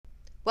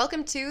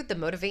Welcome to the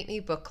Motivate Me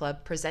Book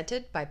Club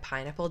presented by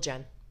Pineapple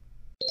Jen.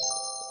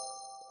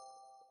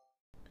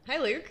 Hi,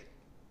 Luke.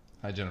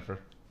 Hi, Jennifer.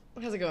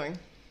 How's it going?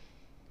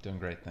 Doing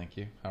great, thank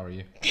you. How are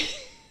you?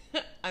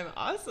 I'm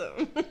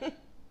awesome.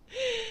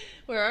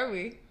 Where are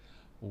we?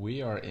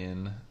 We are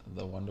in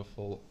the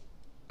wonderful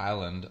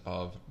island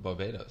of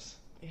Barbados,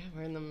 Yeah,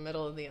 we're in the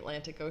middle of the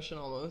Atlantic Ocean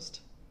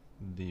almost.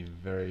 the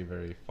very,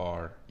 very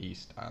far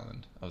east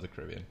island of the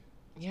Caribbean.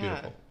 It's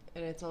beautiful.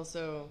 And it's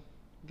also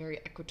very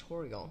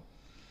equatorial.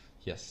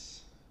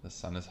 Yes, the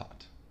sun is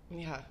hot.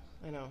 Yeah,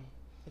 I know.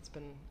 It's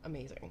been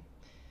amazing.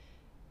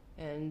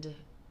 And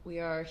we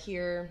are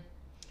here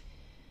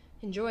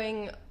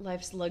enjoying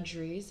life's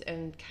luxuries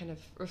and kind of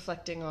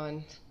reflecting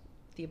on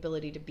the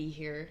ability to be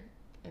here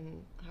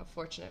and how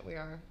fortunate we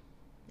are,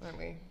 aren't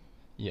we?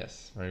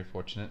 Yes, very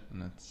fortunate,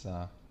 and it's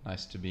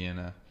nice to be in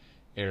a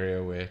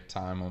area where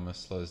time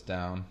almost slows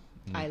down.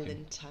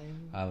 Island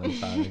time. Island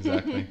time,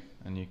 exactly.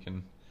 And you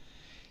can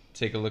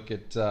take a look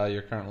at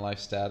your current life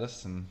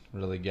status and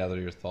really gather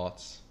your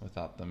thoughts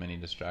without the many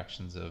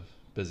distractions of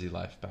busy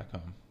life back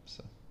home.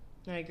 So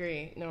I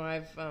agree. No,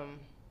 I've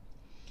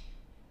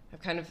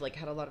kind of like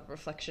had a lot of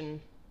reflection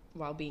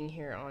while being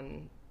here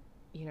on,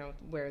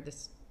 where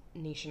this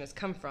nation has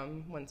come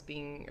from. Once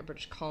being a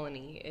British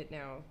colony, it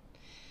now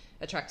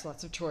attracts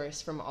lots of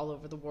tourists from all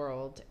over the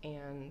world,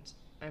 and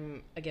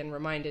I'm again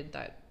reminded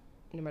that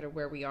no matter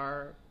where we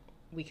are,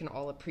 we can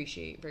all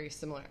appreciate very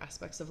similar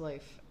aspects of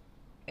life,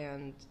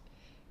 and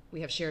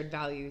we have shared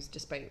values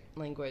despite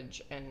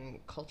language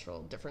and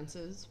cultural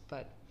differences.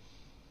 But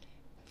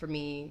for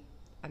me,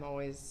 I'm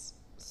always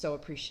so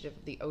appreciative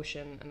of the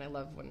ocean, and I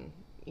love when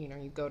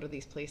you go to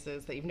these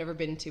places that you've never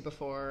been to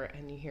before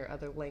and you hear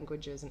other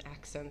languages and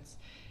accents,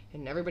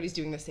 and everybody's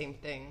doing the same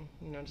thing,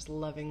 just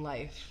loving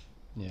life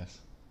yes.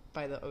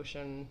 by the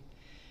ocean,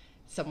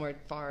 somewhere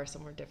far,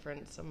 somewhere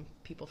different. Some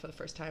people for the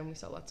first time. We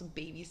saw lots of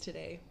babies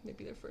today,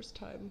 maybe their first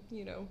time,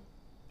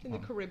 in the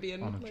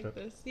Caribbean on a like trip.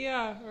 this.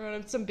 Yeah, or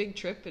on some big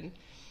trip. And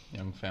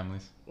Young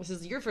families. this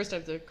is your first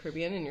time to the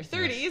Caribbean in your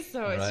 30s, Yes,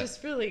 so it's right.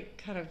 just really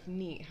kind of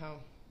neat how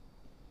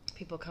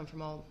people come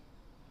from all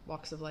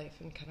walks of life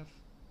and kind of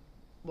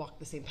walk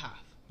the same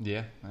path.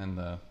 Yeah, and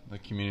the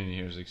community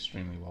here is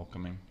extremely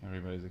welcoming.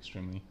 Everybody's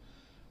extremely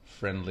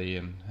friendly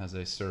and has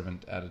a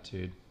servant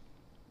attitude,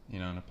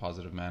 in a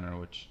positive manner,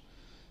 which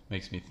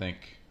makes me think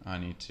I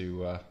need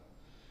to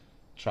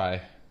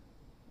try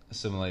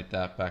assimilate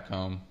that back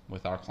home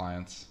with our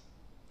clients.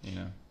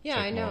 Yeah, take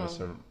I more know. of a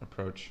servant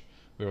approach.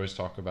 We always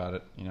talk about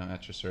it,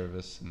 at your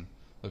service, and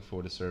look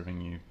forward to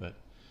serving you. But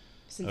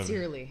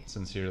Sincerely.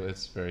 sincerely,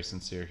 it's very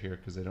sincere here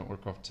because they don't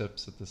work off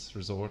tips at this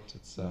resort.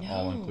 It's No.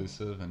 all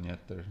inclusive, and yet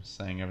they're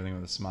saying everything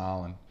with a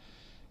smile and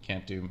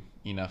can't do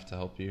enough to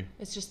help you.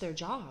 It's just their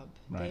job.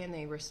 Right.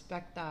 They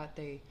respect that.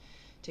 They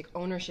take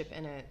ownership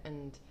in it.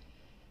 And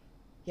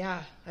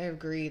yeah, I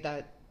agree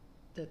that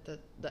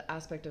the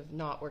aspect of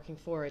not working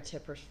for a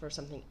tip or for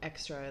something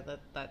extra,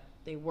 that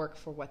they work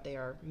for what they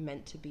are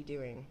meant to be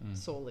doing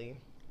solely.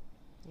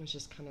 It's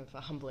just kind of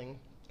a humbling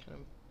kind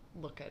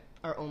of look at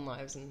our own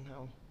lives and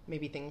how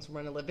maybe things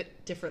run a little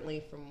bit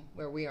differently from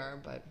where we are,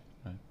 but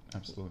Right,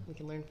 absolutely. we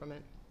can learn from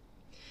it.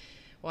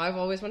 Well, I've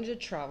always wanted to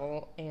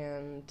travel,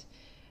 and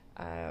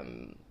I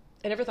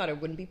never thought it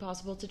wouldn't be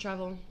possible to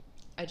travel.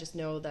 I just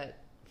know that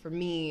for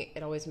me,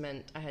 it always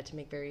meant I had to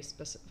make very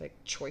specific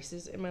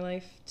choices in my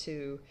life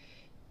to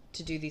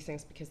do these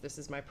things because this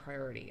is my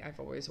priority. I've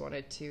always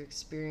wanted to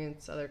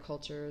experience other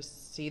cultures,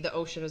 see the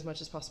ocean as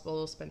much as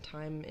possible, spend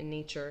time in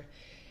nature,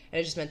 and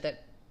it just meant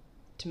that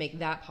to make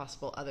that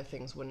possible, other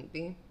things wouldn't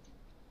be.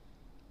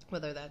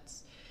 Whether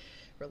that's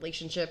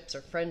relationships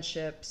or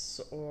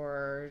friendships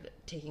or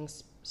taking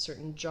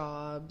certain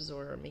jobs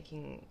or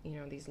making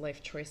these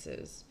life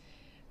choices.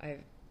 I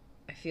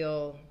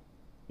feel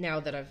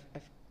now that I've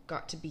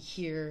got to be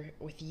here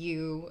with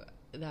you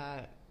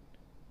that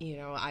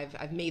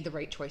I've made the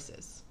right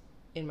choices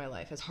in my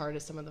life, as hard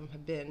as some of them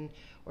have been,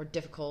 or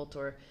difficult,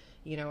 or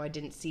I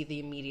didn't see the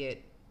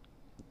immediate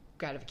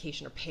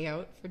gratification or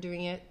payout for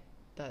doing it,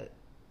 that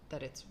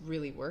it's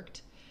really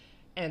worked.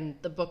 And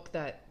the book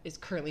that is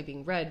currently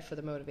being read for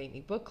the Motivate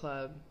Me Book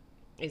Club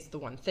is The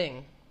One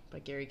Thing by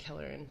Gary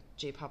Keller and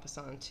Jay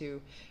Papasan,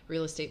 two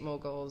real estate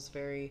moguls,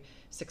 very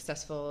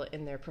successful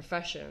in their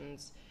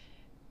professions.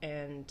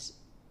 And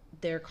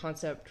their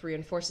concept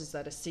reinforces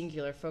that a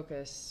singular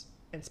focus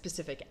and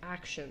specific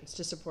actions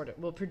to support it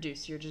will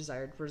produce your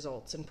desired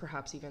results and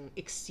perhaps even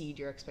exceed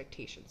your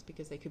expectations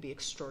because they could be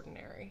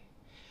extraordinary.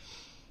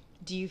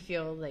 Do you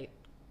feel like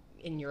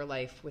in your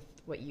life with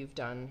what you've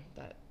done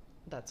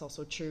that's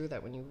also true,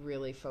 that when you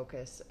really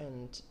focus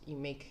and you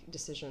make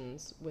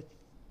decisions with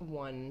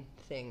one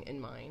thing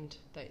in mind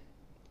that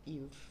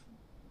you've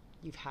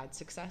had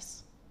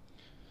success?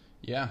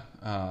 Yeah,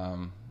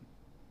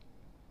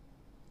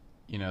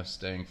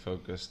 staying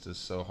focused is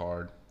so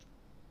hard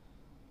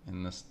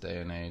in this day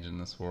and age, in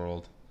this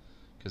world,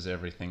 because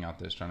everything out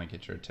there is trying to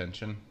get your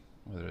attention,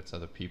 whether it's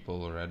other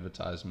people or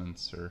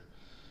advertisements or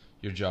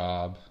your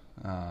job,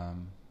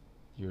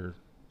 your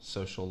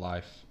social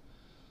life,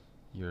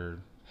 your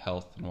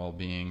health and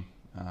well-being.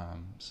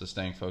 So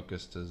staying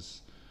focused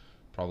is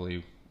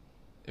probably,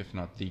 if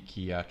not the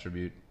key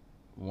attribute,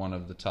 one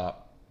of the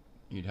top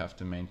you'd have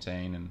to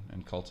maintain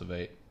and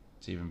cultivate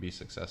to even be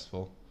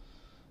successful.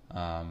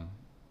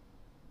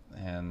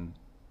 And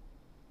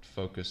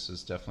focus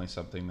is definitely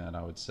something that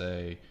I would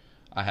say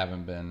I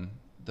haven't been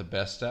the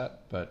best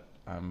at, but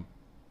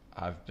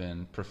I've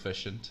been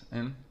proficient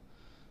in,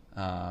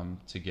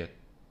 to get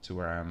to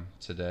where I am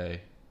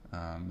today.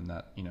 And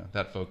that,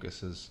 that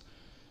focus is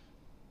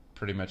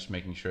pretty much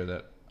making sure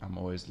that I'm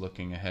always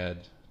looking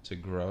ahead to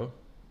grow,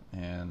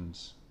 and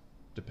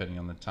depending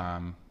on the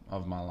time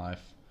of my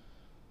life,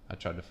 I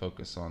try to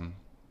focus on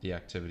the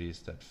activities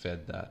that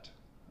fed that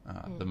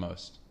the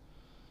most.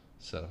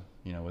 So,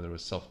 whether it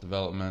was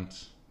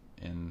self-development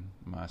in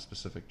my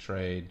specific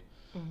trade,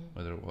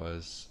 whether it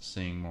was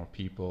seeing more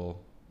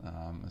people,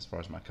 as far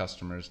as my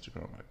customers, to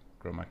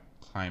grow my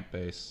client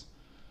base,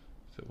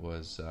 if it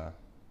was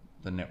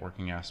the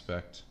networking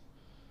aspect.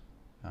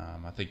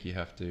 I think you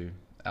have to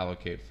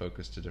allocate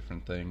focus to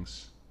different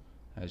things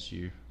as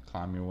you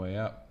climb your way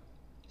up.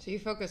 So you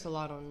focus a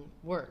lot on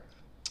work.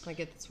 I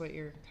get that's what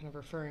you're kind of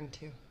referring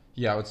to.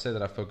 Yeah, I would say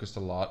that I focused a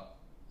lot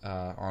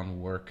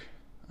on work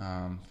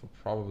for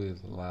probably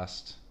the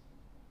last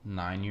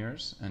 9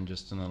 years, and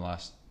just in the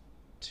last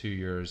 2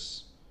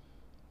 years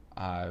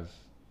I've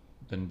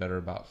been better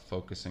about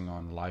focusing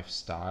on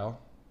lifestyle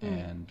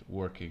and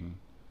working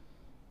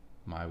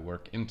my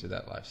work into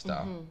that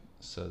lifestyle,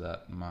 so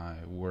that my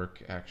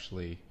work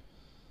actually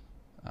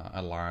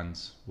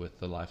aligns with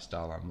the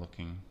lifestyle I'm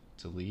looking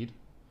to lead.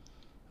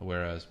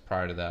 Whereas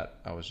prior to that,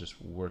 I was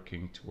just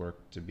working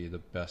to be the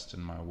best in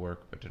my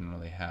work, but didn't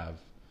really have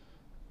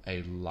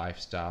a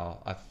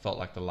lifestyle. I felt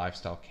like the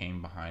lifestyle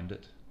came behind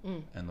it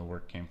and the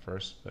work came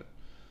first. But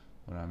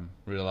what I'm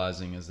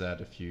realizing is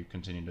that if you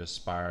continue to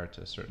aspire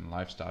to a certain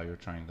lifestyle you're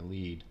trying to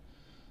lead,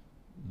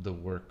 the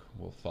work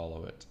will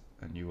follow it,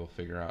 and you will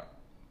figure out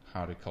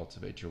how to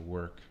cultivate your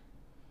work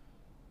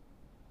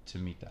to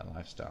meet that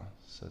lifestyle.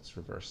 So it's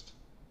reversed.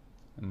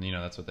 And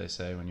that's what they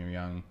say: when you're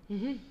young,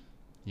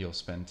 you'll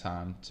spend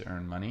time to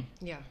earn money.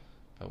 Yeah.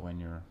 But when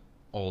you're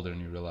older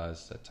and you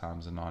realize that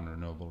time's a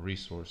non-renewable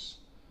resource,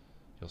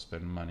 you'll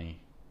spend money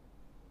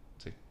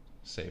to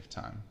save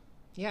time.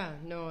 Yeah,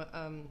 no,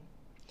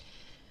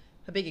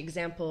 a big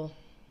example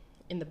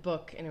in the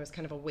book, and it was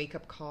kind of a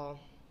wake-up call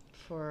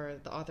for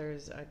the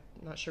authors. I'm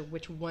not sure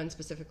which one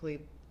specifically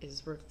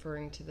is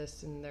referring to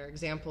this in their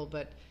example,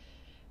 but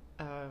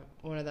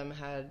one of them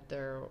had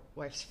their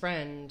wife's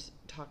friend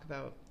talk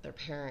about their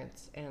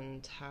parents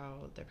and how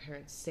their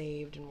parents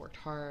saved and worked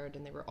hard,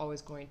 and they were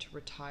always going to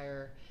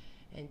retire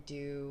and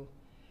do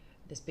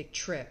this big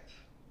trip.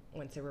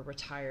 Once they were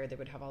retired, they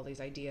would have all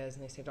these ideas,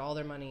 and they saved all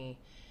their money.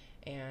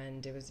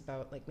 And it was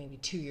about like maybe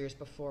 2 years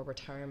before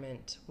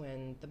retirement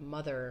when the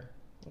mother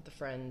of the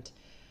friend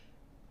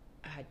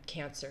had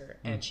cancer,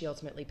 and she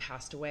ultimately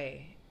passed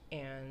away.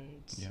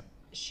 And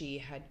she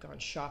had gone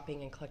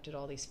shopping and collected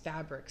all these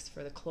fabrics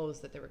for the clothes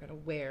that they were going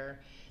to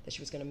wear, that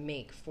she was going to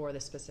make for the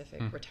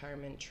specific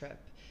retirement trip.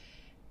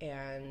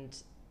 And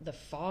the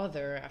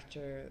father,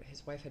 after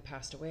his wife had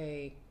passed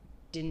away,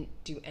 didn't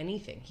do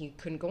anything. He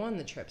couldn't go on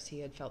the trips. He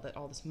had felt that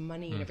all this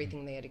money and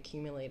everything they had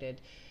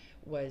accumulated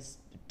was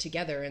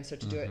together, and so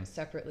to do it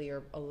separately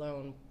or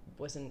alone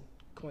wasn't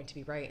going to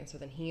be right. And so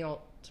then he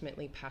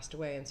ultimately passed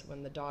away. And so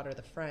when the daughter,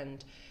 the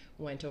friend,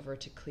 went over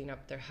to clean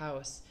up their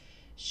house,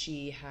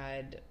 she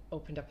had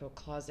opened up a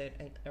closet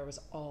and there was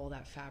all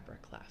that fabric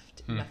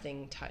left,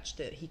 nothing touched.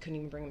 That he couldn't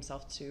even bring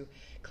himself to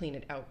clean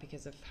it out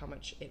because of how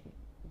much it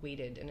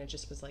weighted. And it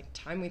just was like,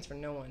 time waits for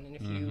no one. And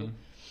if you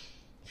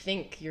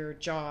think your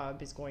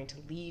job is going to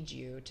lead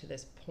you to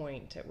this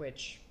point at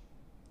which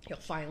you'll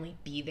finally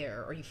be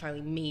there, or you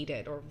finally made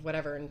it, or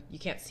whatever, and you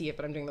can't see it,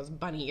 but I'm doing those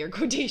bunny ear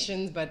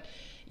quotations, but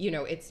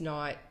it's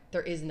not,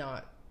 there is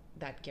not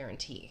that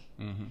guarantee.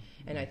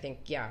 And I think,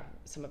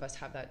 some of us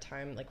have that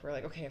time, like we're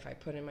like, okay, if I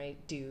put in my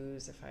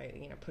dues, if I,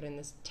 put in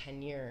this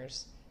 10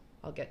 years,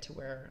 I'll get to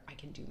where I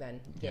can do then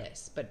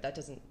this, but that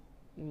doesn't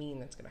mean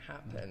that's going to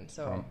happen.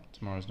 So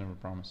tomorrow's never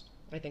promised.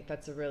 I think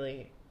that's a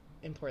really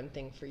important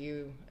thing for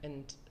you.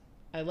 And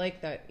I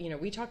like that,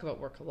 we talk about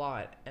work a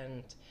lot,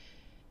 and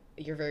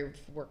you're very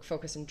work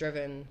focused and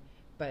driven,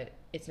 but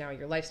it's now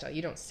your lifestyle.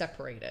 You don't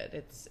separate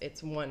it.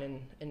 It's one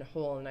in a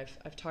whole. And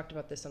I've talked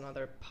about this on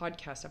other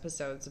podcast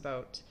episodes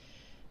about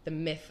the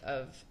myth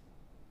of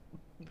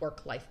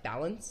work-life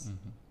balance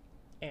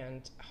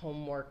and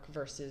homework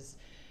versus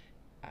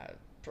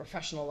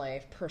professional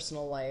life,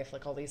 personal life,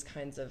 like all these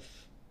kinds of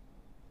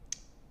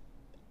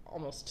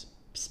almost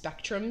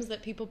spectrums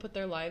that people put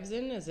their lives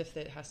in, as if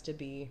it has to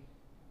be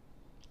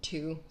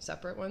two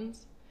separate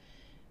ones.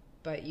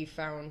 But you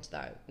found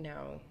that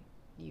now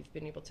you've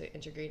been able to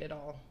integrate it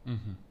all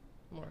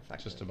more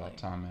effectively. Just about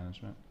time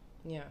management.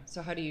 Yeah.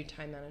 So how do you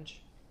time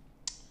manage?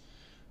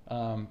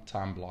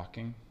 Time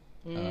blocking.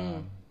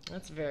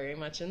 That's very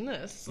much in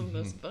this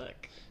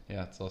book.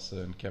 Yeah, it's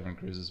also in Kevin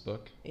Kruse's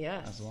book.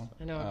 Yes. As well.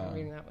 I know, I've been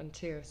reading that one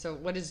too. So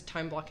what is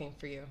time blocking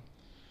for you?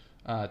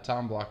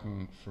 Time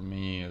blocking for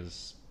me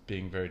is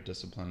being very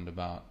disciplined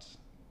about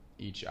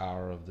each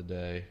hour of the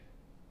day,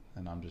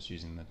 and I'm just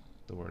using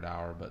the word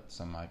hour, but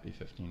some might be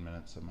 15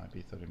 minutes, some might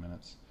be 30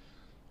 minutes,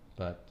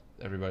 but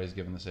everybody's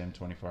given the same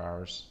 24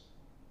 hours.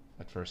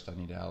 At first, I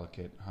need to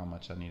allocate how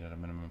much I need at a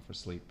minimum for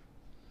sleep,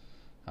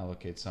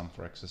 allocate some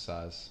for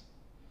exercise,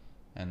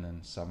 and then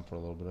some for a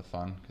little bit of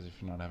fun, because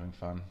if you're not having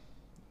fun,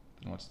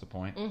 then what's the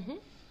point? Mm-hmm.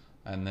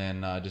 And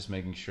then just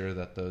making sure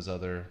that those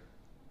other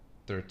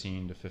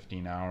 13 to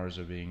 15 hours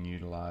are being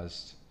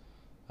utilized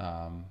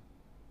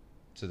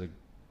to the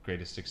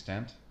greatest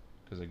extent,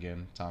 because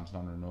again, time's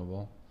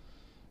non-renewable.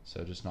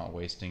 So just not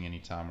wasting any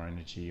time or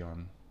energy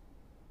on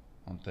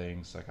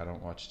things like I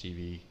don't watch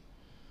TV.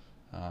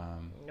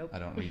 Nope. I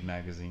don't read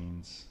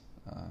magazines.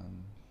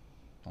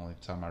 The only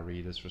time I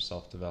read is for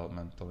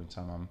self-development. The only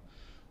time I'm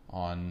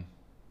on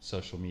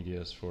social media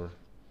is for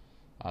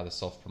either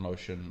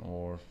self-promotion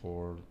or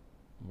for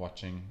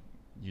watching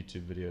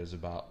YouTube videos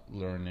about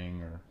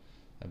learning or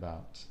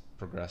about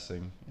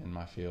progressing in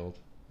my field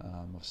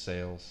of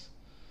sales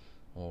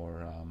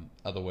or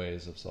other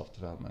ways of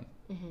self-development.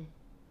 Mm-hmm.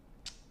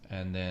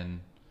 And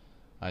then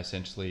I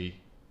find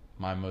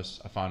my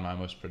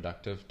most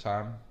productive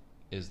time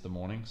is the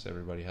morning. So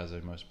everybody has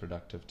a most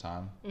productive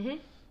time. Mm-hmm.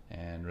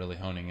 And really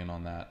honing in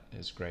on that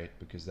is great,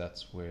 because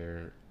that's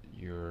where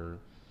you're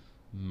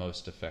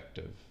most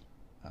effective.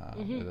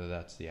 Mm-hmm. Whether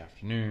that's the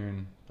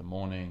afternoon, the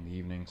morning, the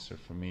evening. So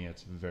for me,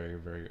 it's very,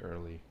 very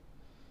early.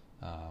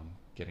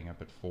 Getting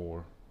up at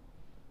 4,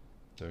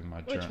 doing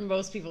my Which journal.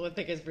 most people would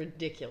think is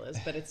ridiculous,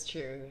 but it's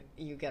true.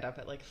 You get up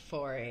at like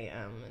 4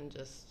 a.m. and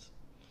just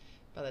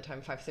by the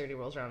time 5:30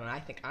 rolls around, and I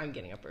think I'm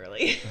getting up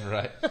early.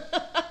 Right.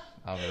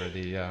 I've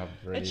already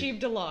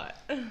achieved a lot.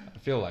 I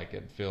feel like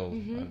it.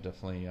 Mm-hmm. I've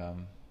definitely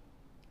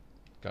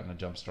gotten a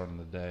jump start on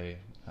the day,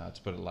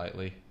 to put it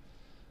lightly.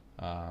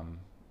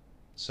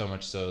 So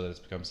much so that it's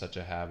become such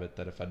a habit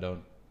that if I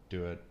don't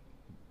do it,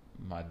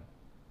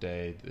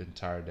 the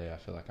entire day, I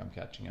feel like I'm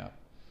catching up.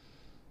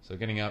 So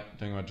getting up,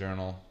 doing my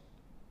journal,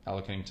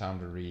 allocating time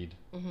to read,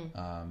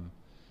 Mm-hmm.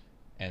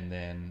 and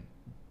then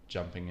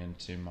jumping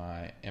into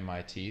my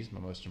MITs, my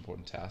most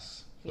important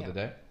tasks for the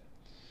day.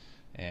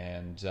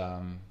 And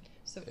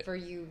so for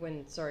you,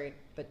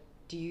 but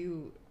do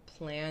you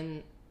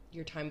plan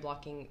your time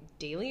blocking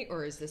daily,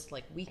 or is this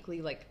like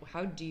weekly? Like,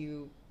 how do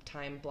you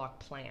time block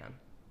plan?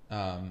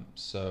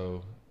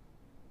 So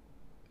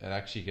it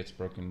actually gets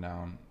broken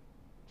down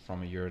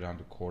from a year down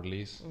to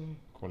quarterly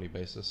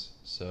basis.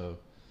 So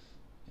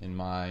in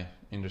my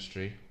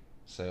industry,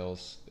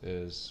 sales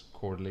is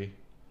quarterly,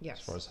 Yes.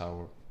 as far as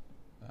how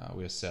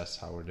we assess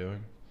how we're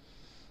doing.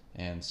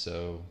 And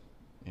so,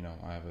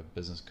 I have a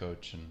business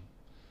coach, and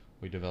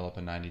we develop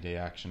a 90-day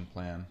action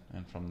plan,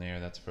 and from there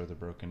that's further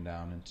broken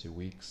down into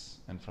weeks,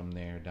 and from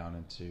there down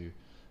into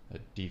a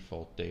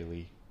default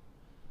daily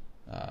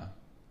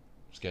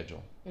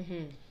schedule.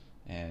 Mm-hmm.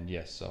 And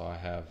yes, so I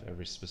have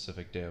every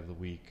specific day of the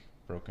week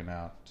broken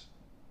out,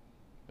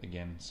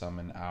 again, some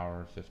an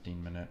hour,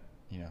 15-minute,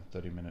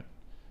 30-minute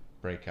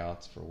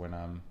breakouts for when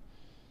I'm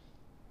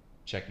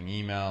checking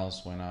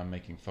emails, when I'm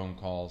making phone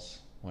calls,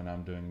 when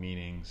I'm doing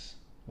meetings,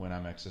 when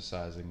I'm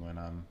exercising, when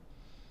I'm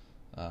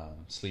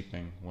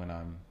sleeping, when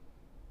I'm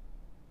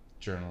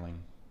journaling,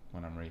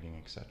 when I'm reading,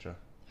 etc.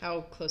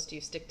 How close do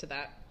you stick to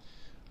that?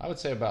 I would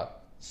say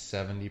about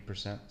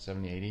 70%,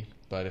 70, 80.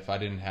 But if I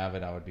didn't have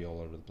it, I would be all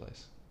over the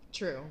place.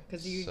 True,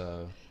 because you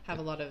have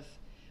a lot of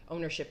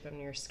ownership in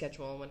your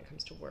schedule when it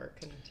comes to work.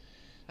 And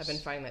I've been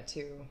finding that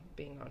too,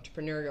 being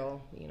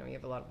entrepreneurial. You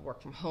have a lot of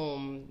work from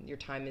home. Your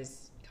time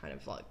is kind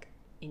of like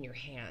in your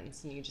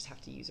hands, and you just have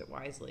to use it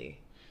wisely.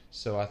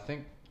 So I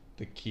think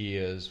the key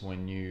is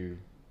when you,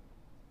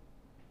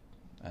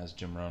 as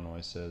Jim Rohn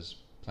always says,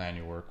 plan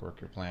your work, work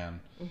your plan.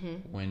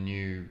 Mm-hmm. When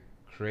you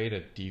create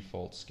a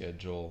default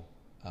schedule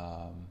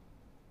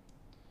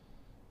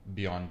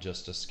beyond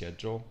just a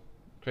schedule,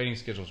 creating a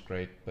schedule is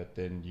great, but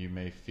then you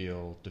may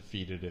feel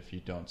defeated if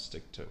you don't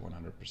stick to it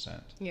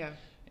 100%. Yeah.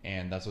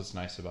 And that's what's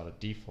nice about a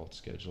default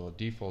schedule. A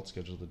default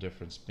schedule, the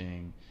difference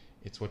being,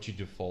 it's what you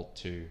default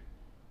to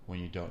when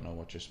you don't know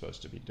what you're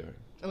supposed to be doing.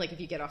 And like if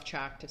you get off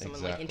track, if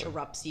someone like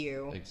interrupts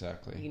you,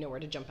 exactly, you know where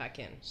to jump back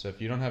in. So if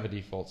you don't have a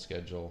default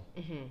schedule,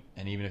 mm-hmm.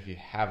 and even if you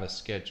have a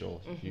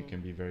schedule, mm-hmm. you can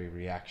be very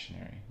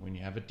reactionary. When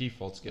you have a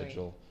default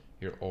schedule,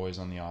 you're always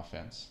on the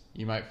offense.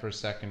 You might for a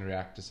second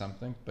react to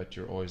something, but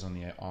you're always on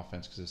the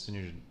offense, because as soon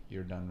as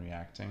you're done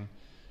reacting,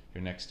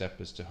 your next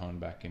step is to hone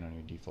back in on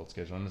your default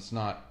schedule. And it's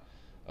not,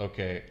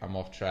 okay, I'm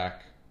off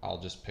track,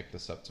 I'll just pick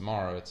this up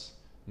tomorrow. It's,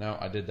 no,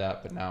 I did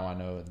that, but now I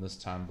know in this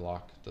time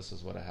block, this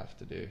is what I have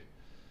to do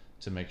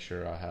to make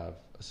sure I have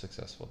a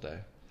successful day.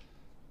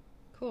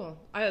 Cool.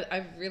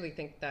 I really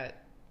think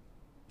that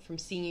from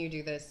seeing you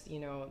do this,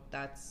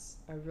 that's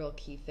a real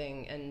key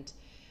thing. And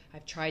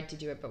I've tried to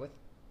do it, but with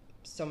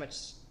so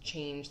much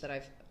change that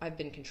I've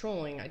been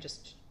controlling, I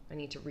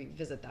need to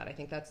revisit that. I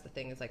think that's the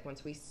thing, is like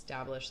once we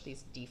establish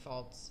these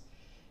defaults,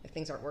 if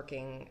things aren't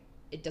working,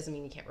 it doesn't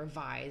mean you can't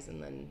revise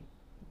and then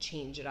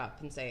change it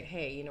up and say,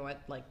 hey, you know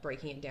what, like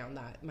breaking it down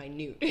that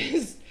minute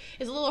is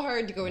a little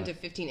hard to go into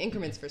 15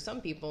 increments for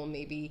some people.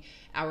 Maybe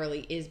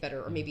hourly is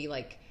better, or maybe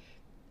like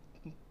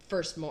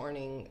first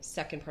morning,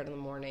 second part of the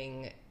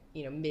morning,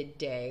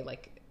 midday,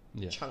 like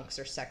chunks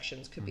or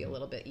sections could be a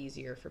little bit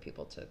easier for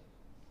people to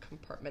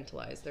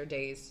compartmentalize their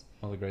days.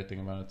 Well, the great thing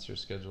about it's your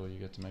schedule, you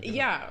get to make it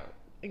up.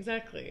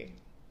 Exactly.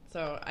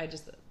 So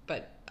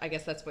but I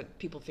guess that's what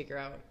people figure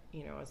out,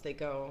 as they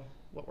go,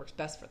 what works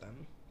best for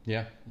them.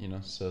 Yeah,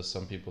 so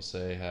some people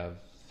say have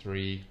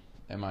 3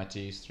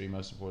 MITs, 3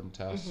 most important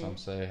tasks. Some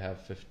say have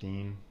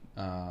 15.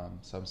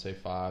 Some say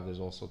 5. There's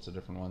all sorts of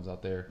different ones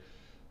out there.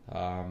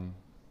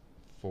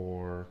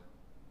 For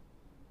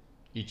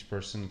each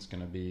person, it's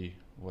going to be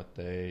what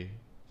they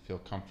feel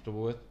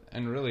comfortable with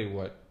and really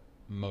what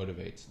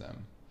motivates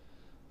them.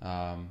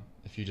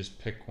 If you just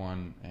pick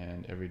one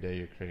and every day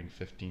you're creating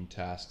 15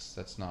 tasks,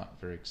 that's not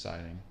very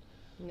exciting.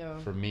 No.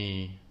 For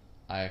me,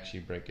 I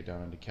actually break it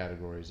down into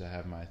categories. I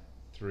have my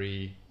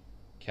 3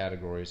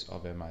 categories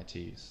of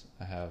MITs.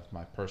 I have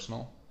my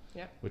personal,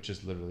 which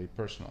is literally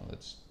personal.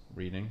 It's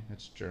reading,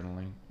 it's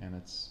journaling, and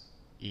it's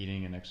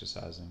eating and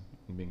exercising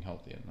and being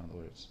healthy, in other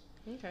words.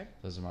 Okay.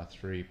 Those are my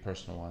 3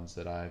 personal ones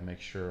that I make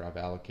sure I've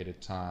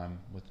allocated time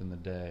within the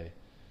day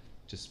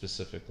to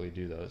specifically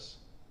do those.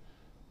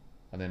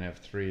 And then I have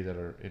 3 that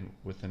are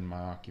within my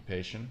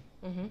occupation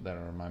that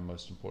are my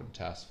most important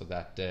tasks for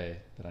that day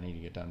that I need to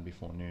get done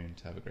before noon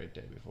to have a great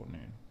day before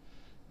noon.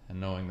 And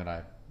knowing that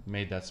I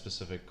made that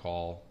specific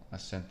call, I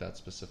sent that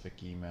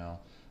specific email,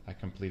 I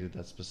completed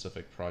that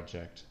specific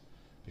project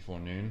before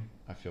noon,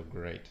 I feel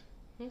great.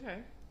 Okay.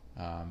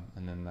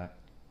 And then that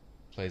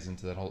plays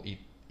into that whole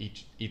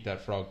eat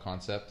that frog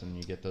concept, and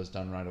you get those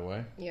done right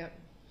away. Yeah.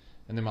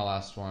 And then my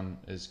last one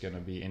is going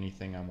to be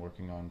anything I'm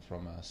working on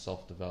from a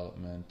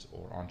self-development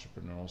or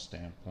entrepreneurial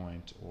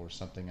standpoint, or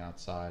something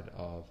outside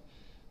of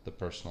the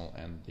personal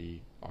and the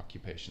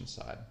occupation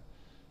side.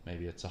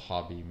 Maybe it's a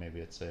hobby, maybe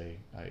it's a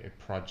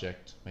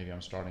project, maybe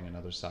I'm starting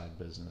another side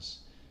business.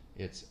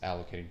 It's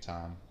allocating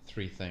time,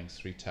 3 things,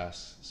 3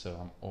 tasks, so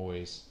I'm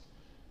always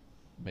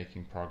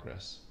making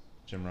progress.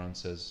 Jim Rohn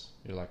says,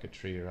 you're like a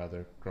tree, you're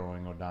either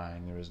growing or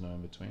dying, there is no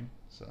in between.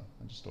 So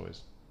I just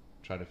always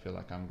try to feel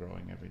like I'm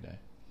growing every day.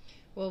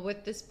 Well,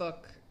 with this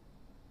book,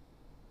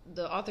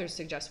 the authors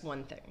suggest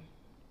one thing,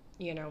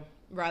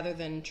 rather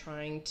than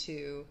trying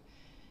to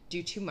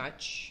do too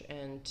much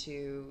and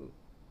to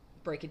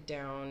break it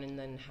down and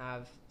then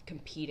have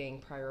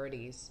competing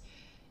priorities.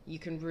 You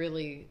can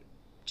really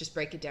just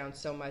break it down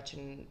so much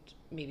and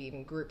maybe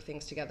even group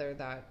things together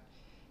that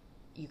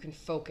you can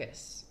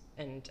focus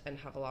and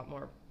have a lot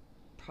more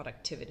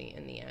productivity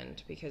in the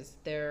end, because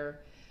their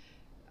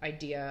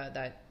idea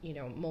that,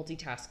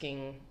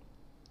 multitasking,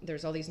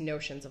 there's all these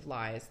notions of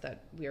lies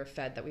that we are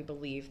fed, that we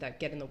believe, that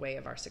get in the way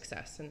of our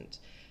success. And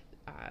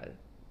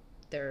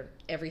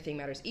everything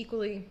matters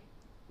equally.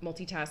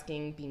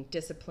 Multitasking, being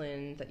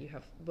disciplined, that you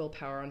have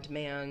willpower on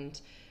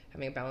demand,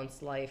 having a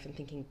balanced life, and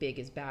thinking big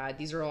is bad.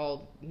 These are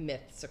all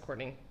myths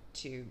according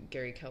to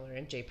Gary Keller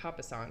and Jay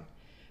Papasan.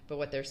 But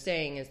what they're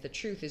saying is the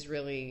truth is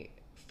really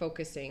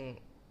focusing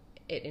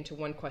it into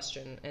one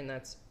question, and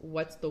that's,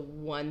 what's the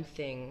one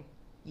thing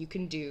you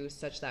can do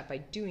such that by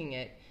doing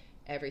it,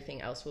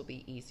 everything else will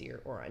be easier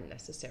or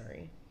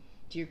unnecessary.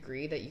 Do you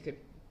agree that you could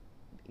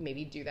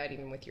maybe do that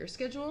even with your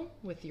schedule,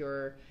 with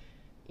your,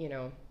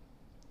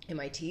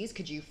 MITs?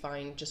 Could you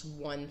find just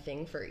one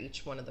thing for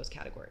each one of those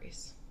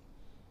categories?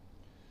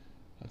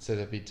 I'd say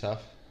that'd be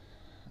tough,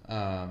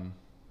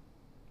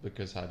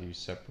 because how do you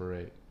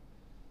separate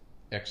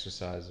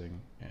exercising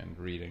and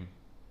reading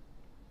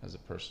as a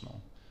personal?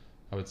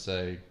 I would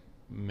say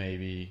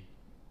maybe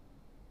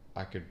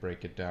I could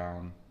break it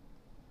down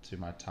to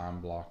my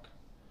time block,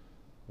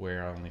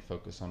 where I only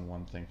focus on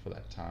one thing for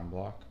that time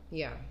block.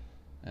 Yeah.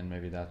 And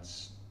maybe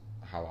that's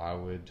how I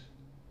would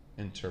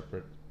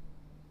interpret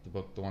the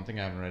book. The one thing,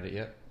 I haven't read it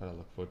yet, but I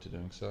look forward to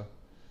doing so.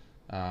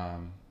 But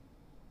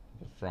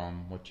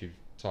from what you've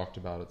talked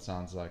about, it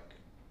sounds like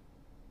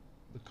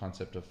the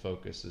concept of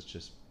focus is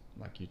just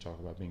like you talk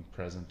about, being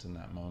present in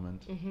that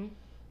moment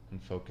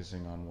and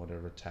focusing on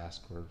whatever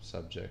task or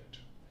subject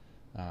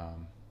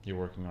you're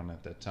working on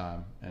at that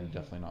time, and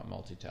definitely not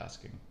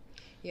multitasking.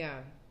 Yeah,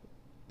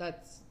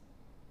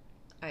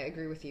 I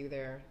agree with you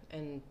there,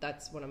 and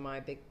that's one of my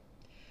big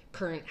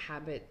current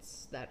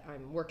habits that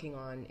I'm working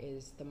on,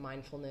 is the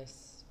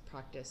mindfulness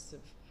practice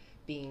of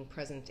being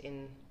present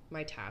in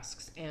my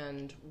tasks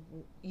and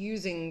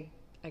using,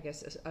 I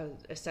guess,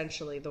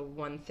 essentially the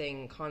one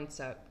thing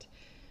concept.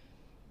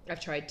 I've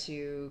tried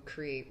to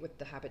create with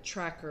the habit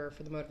tracker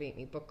for the Motivate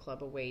Me book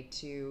club a way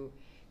to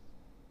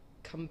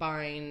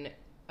combine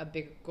a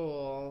big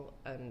goal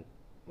and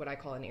what I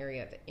call an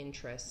area of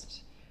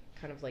interest,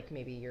 kind of like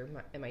maybe your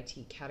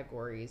MIT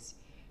categories,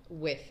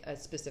 with a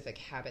specific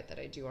habit that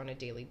I do on a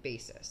daily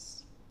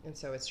basis. And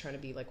so it's trying to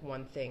be like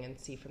one thing and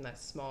see from that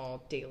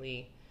small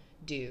daily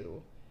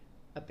do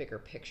a bigger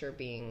picture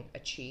being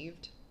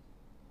achieved.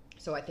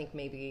 So I think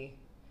maybe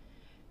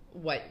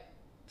what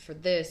for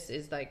this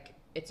is like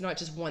it's not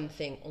just one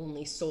thing,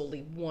 only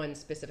solely one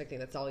specific thing.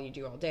 That's all you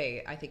do all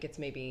day. I think it's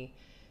maybe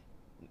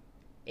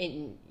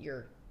in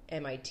your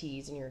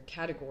MITs and your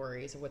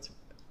categories of what's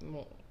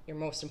your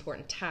most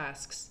important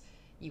tasks.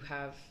 You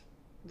have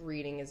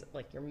reading is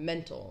like your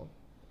mental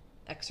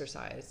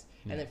exercise,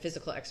 and then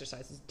physical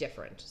exercise is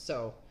different.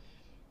 So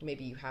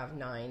maybe you have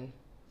nine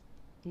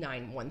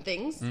one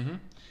things. Mm-hmm.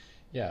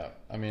 Yeah,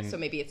 I mean, so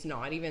maybe it's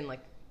not even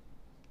like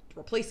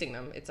replacing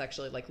them. It's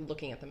actually like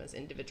looking at them as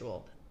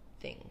individual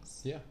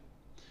things. Yeah.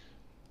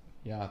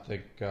 I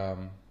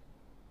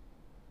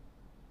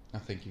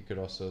think you could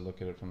also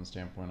look at it from the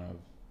standpoint of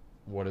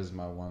what is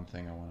my one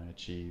thing I want to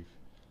achieve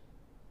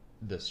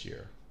this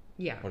year?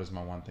 Yeah. What is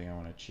my one thing I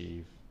want to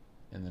achieve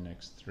in the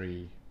next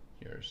 3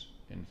 years,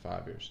 in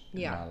 5 years,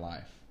 in my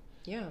life,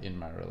 in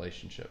my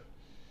relationship,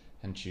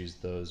 and choose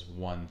those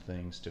one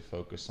things to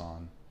focus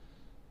on.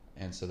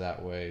 And so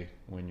that way,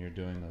 when you're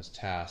doing those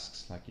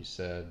tasks, like you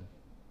said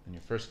in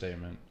your first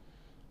statement,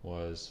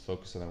 was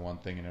focus on that one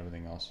thing and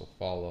everything else will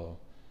follow.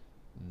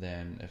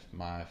 Then if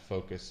my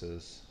focus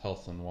is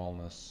health and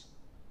wellness,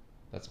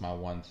 that's my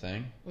one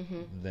thing,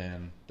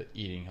 then the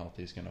eating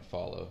healthy is going to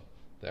follow.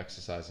 The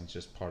exercising is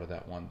just part of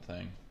that one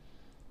thing.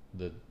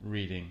 The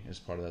reading is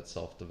part of that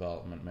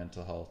self-development,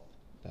 mental health,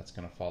 that's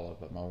going to follow.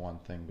 But my one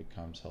thing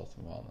becomes health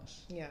and wellness.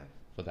 Yeah.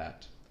 For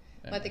that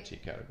MIT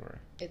category.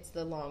 It's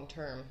the long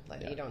term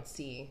that you don't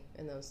see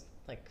in those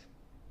like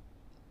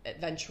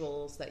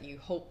eventuals that you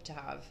hope to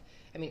have.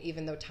 I mean,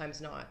 even though time's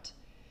not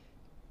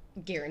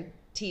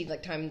guaranteed,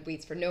 like time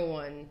waits for no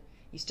one,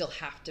 you still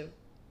have to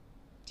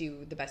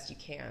do the best you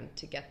can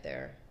to get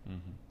there.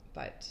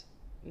 But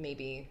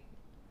maybe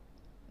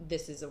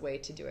this is a way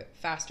to do it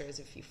faster, is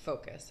if you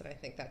focus. And I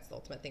think that's the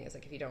ultimate thing, is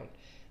like if you don't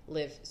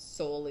live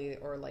solely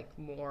or like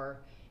more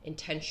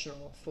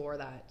intentional for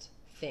that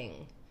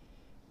thing,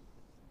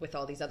 with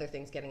all these other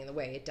things getting in the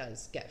way, it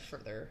does get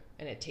further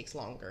and it takes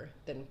longer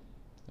than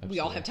we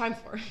all have time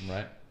for.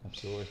 Right.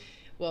 Absolutely.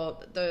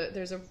 Well,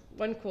 there's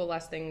one cool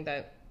last thing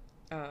that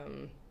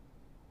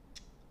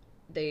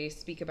they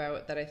speak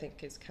about that I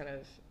think is kind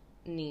of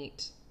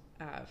neat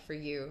for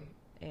you,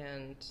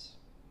 and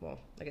well,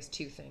 I guess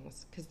two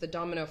things, because the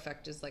domino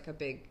effect is like a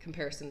big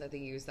comparison that they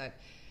use, that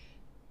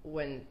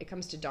when it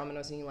comes to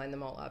dominoes and you line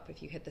them all up,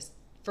 if you hit this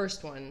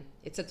first one,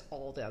 it sets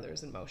all the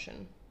others in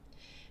motion.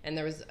 And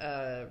there was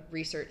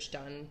research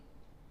done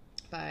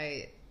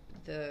by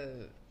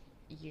the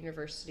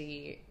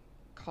University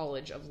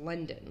College of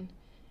London,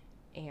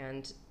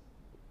 and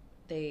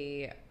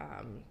they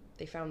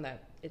found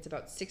that it's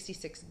about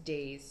 66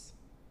 days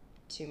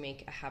to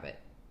make a habit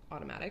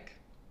automatic.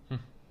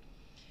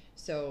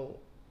 So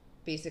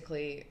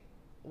basically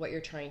what you're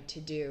trying to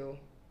do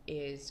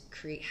is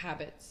create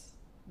habits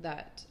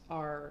that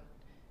are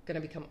going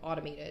to become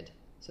automated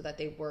so that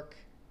they work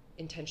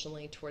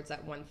intentionally towards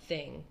that one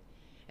thing.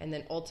 And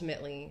then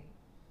ultimately,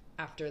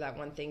 after that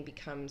one thing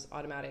becomes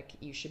automatic,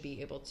 you should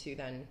be able to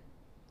then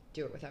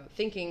do it without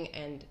thinking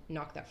and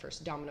knock that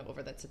first domino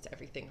over that sets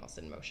everything else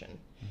in motion.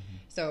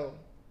 So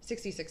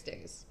 66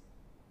 days.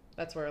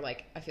 That's where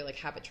like I feel like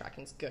habit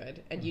tracking is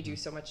good, and you do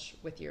so much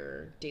with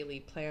your daily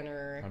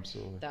planner.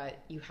 Absolutely. That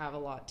you have a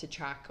lot to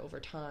track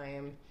over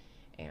time,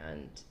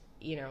 and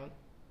you know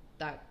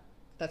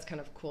that's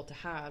kind of cool to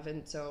have.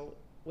 And so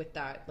with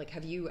that, like,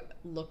 have you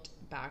looked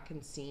back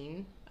and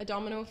seen a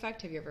domino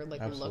effect? Have you ever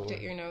like looked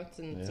at your notes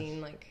and seen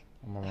like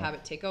a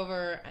habit take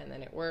over, and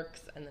then it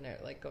works, and then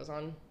it like goes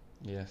on?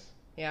 Yes.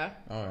 Yeah.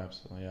 Oh,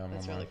 absolutely. Yeah, I'm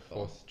That's on really my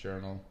cool. 4th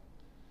journal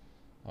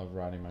of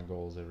writing my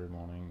goals every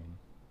morning.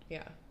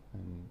 Yeah.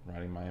 And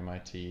writing my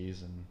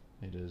MITs, and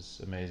it is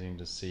amazing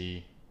to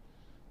see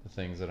the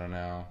things that are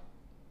now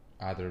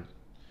either,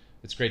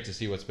 it's great to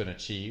see what's been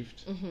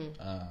achieved,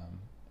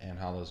 and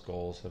how those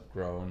goals have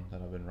grown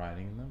that I've been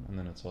writing in them, and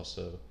then it's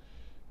also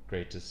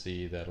great to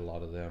see that a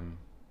lot of them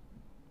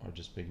are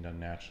just being done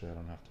naturally. I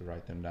don't have to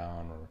write them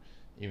down, or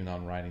even though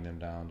I'm writing them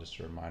down, just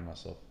to remind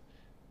myself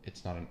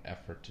it's not an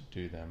effort to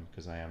do them,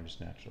 because I am just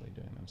naturally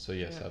doing them. So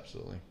yes,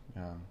 absolutely.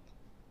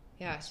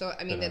 Yeah, so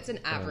I mean, it's an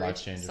been a life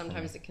average. changer for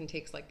Sometimes me. it can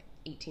take like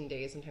 18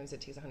 days. Sometimes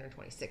it takes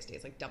 126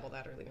 days, like double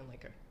that, or even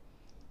like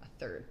a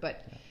third.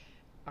 But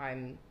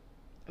I'm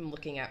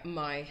looking at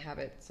my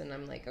habits, and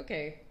I'm like,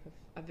 okay,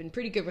 I've been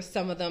pretty good with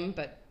some of them,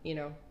 but you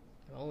know,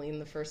 I'm only in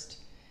the first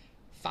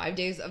 5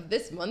 days of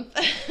this month.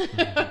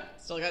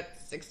 Still got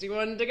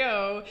 61 to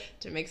go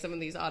to make some of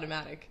these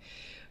automatic.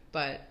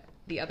 But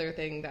the other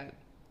thing that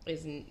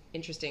is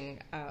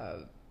interesting,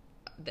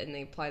 then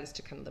they apply this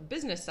to kind of the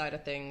business side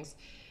of things.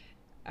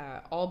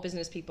 All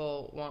business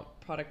people want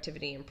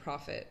productivity and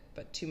profit,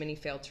 but too many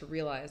fail to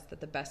realize that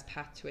the best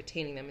path to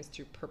attaining them is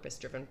through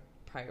purpose-driven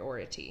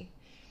priority.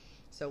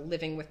 So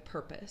living with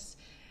purpose.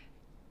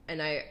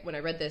 And when I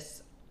read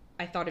this,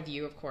 I thought of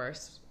you, of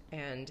course,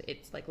 and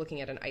it's like looking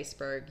at an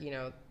iceberg, you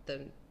know,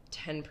 the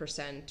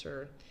 10%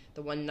 or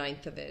the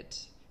 1/9 of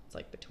it, it's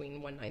like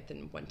between 1/9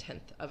 and 1/10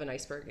 of an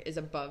iceberg is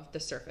above the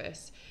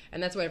surface.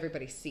 And that's what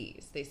everybody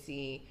sees. They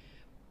see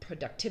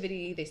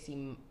productivity, they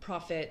see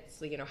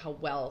profits, you know, how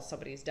well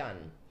somebody's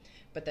done.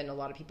 But then a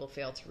lot of people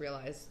fail to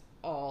realize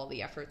all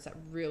the efforts that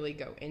really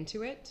go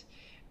into it.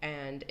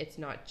 And it's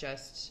not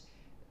just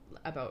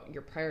about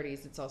your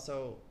priorities, it's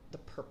also the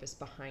purpose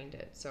behind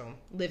it. So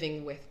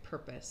living with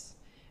purpose.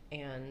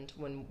 And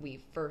when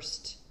we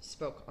first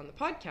spoke on the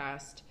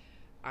podcast,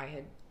 I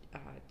had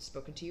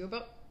spoken to you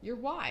about your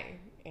why,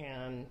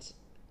 and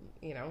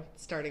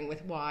starting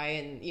with why,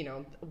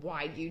 and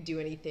why do you do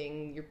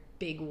anything, your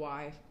big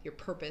why, your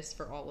purpose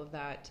for all of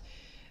that.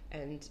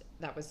 And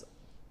that was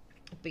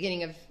the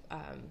beginning of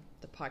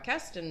the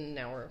podcast, and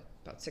now we're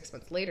about 6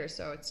 months later,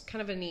 so it's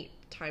kind of a neat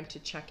time to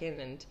check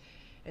in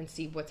and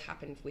see what's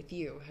happened with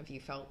you. Have you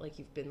felt like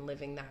you've been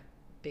living that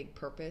big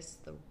purpose,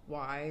 the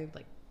why,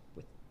 like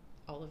with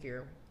all of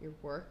your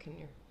work and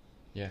your...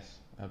 Yes,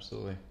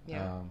 absolutely.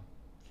 Yeah.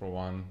 For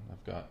one,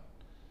 I've got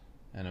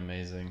an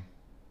amazing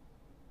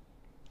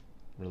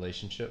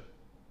relationship.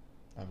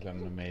 I've got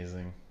an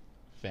amazing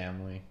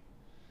family.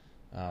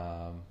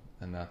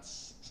 And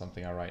that's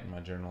something I write in my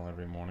journal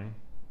every morning,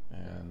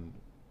 and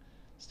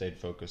stayed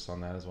focused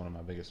on that as one of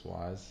my biggest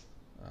whys.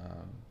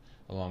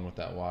 Along with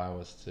that why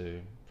was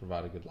to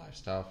provide a good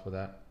lifestyle for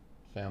that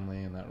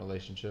family and that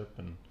relationship.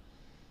 And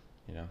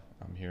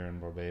I'm here in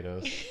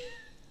Barbados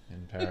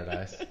in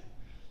paradise,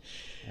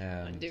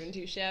 and Not doing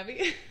too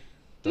shabby.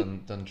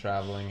 done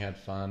traveling, had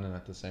fun, and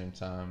at the same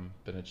time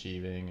been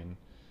achieving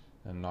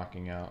and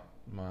knocking out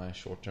my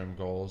short-term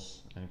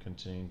goals and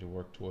continuing to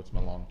work towards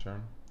my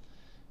long-term.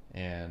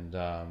 And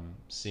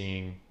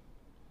seeing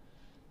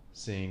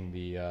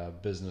the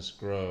business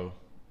grow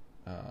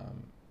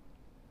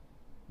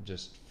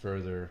just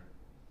further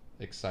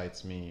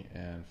excites me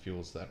and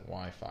fuels that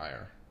why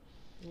fire.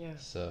 Yeah.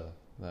 So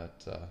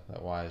that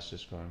why is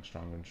just growing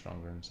stronger and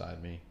stronger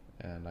inside me,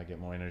 and I get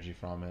more energy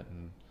from it.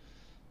 And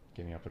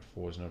getting up at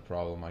 4 is no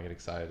problem. I get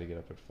excited to get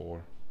up at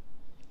 4.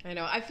 I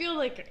know. I feel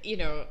like,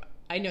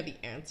 I know the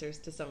answers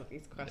to some of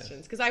these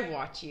questions because I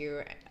watch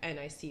you and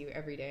I see you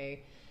every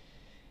day,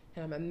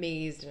 and I'm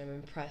amazed and I'm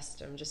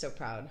impressed. I'm just so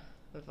proud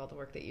of all the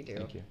work that you do.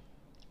 Thank you.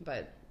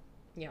 But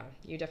yeah,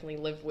 you definitely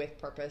live with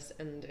purpose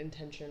and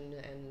intention,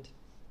 and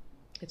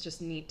it's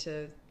just neat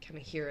to kind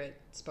of hear it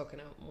spoken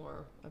out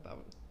more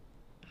about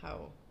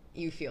how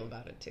you feel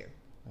about it too.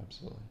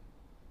 Absolutely.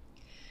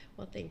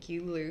 Well, thank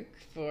you, Luke,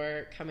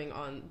 for coming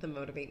on the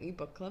Motivate Me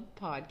Book Club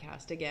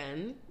podcast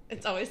again.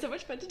 It's always so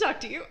much fun to talk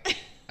to you.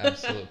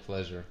 Absolute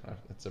pleasure.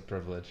 It's a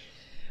privilege.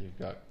 You've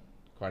got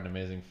quite an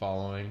amazing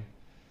following,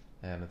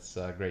 and it's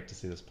great to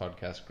see this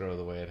podcast grow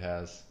the way it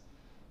has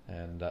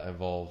and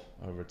evolve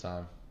over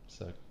time.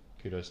 So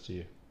kudos to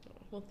you.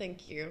 Well,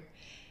 thank you.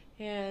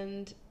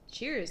 And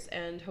cheers,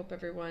 and hope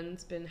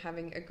everyone's been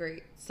having a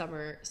great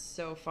summer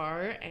so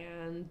far,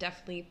 and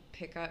definitely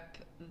pick up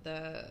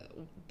the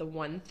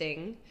one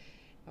thing,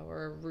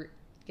 or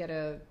get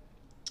a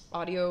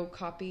audio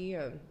copy,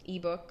 an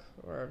ebook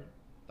or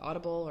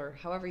Audible, or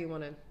however you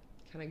want to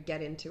kind of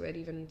get into it.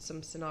 Even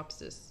some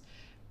synopsis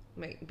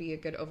might be a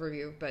good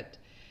overview, but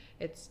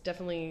it's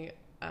definitely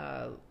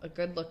a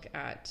good look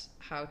at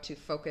how to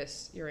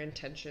focus your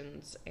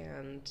intentions.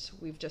 And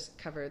we've just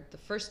covered the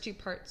first 2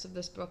 parts of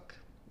this book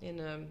in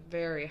a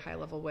very high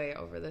level way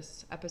over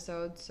this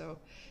episode, so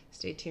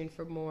stay tuned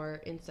for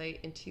more insight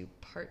into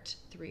part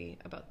 3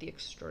 about the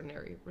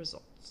extraordinary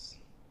results.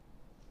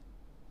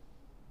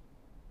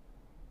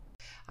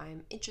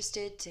 I'm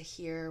interested to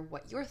hear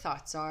what your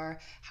thoughts are,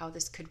 how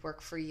this could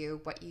work for you,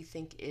 what you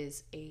think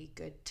is a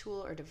good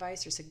tool or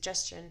device or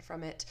suggestion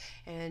from it,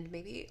 and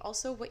maybe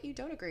also what you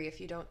don't agree if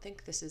you don't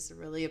think this is a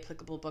really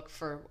applicable book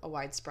for a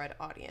widespread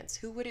audience.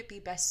 Who would it be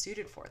best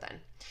suited for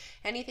then?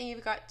 Anything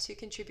you've got to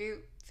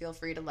contribute, feel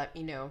free to let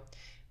me know.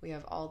 We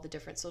have all the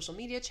different social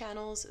media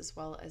channels, as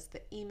well as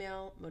the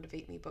email,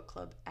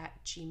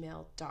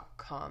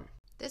 motivatemebookclub@gmail.com.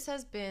 This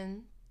has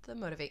been the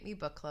Motivate Me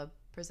Book Club,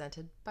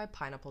 presented by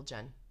Pineapple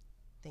Jen.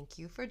 Thank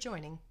you for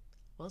joining.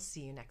 We'll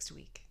see you next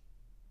week.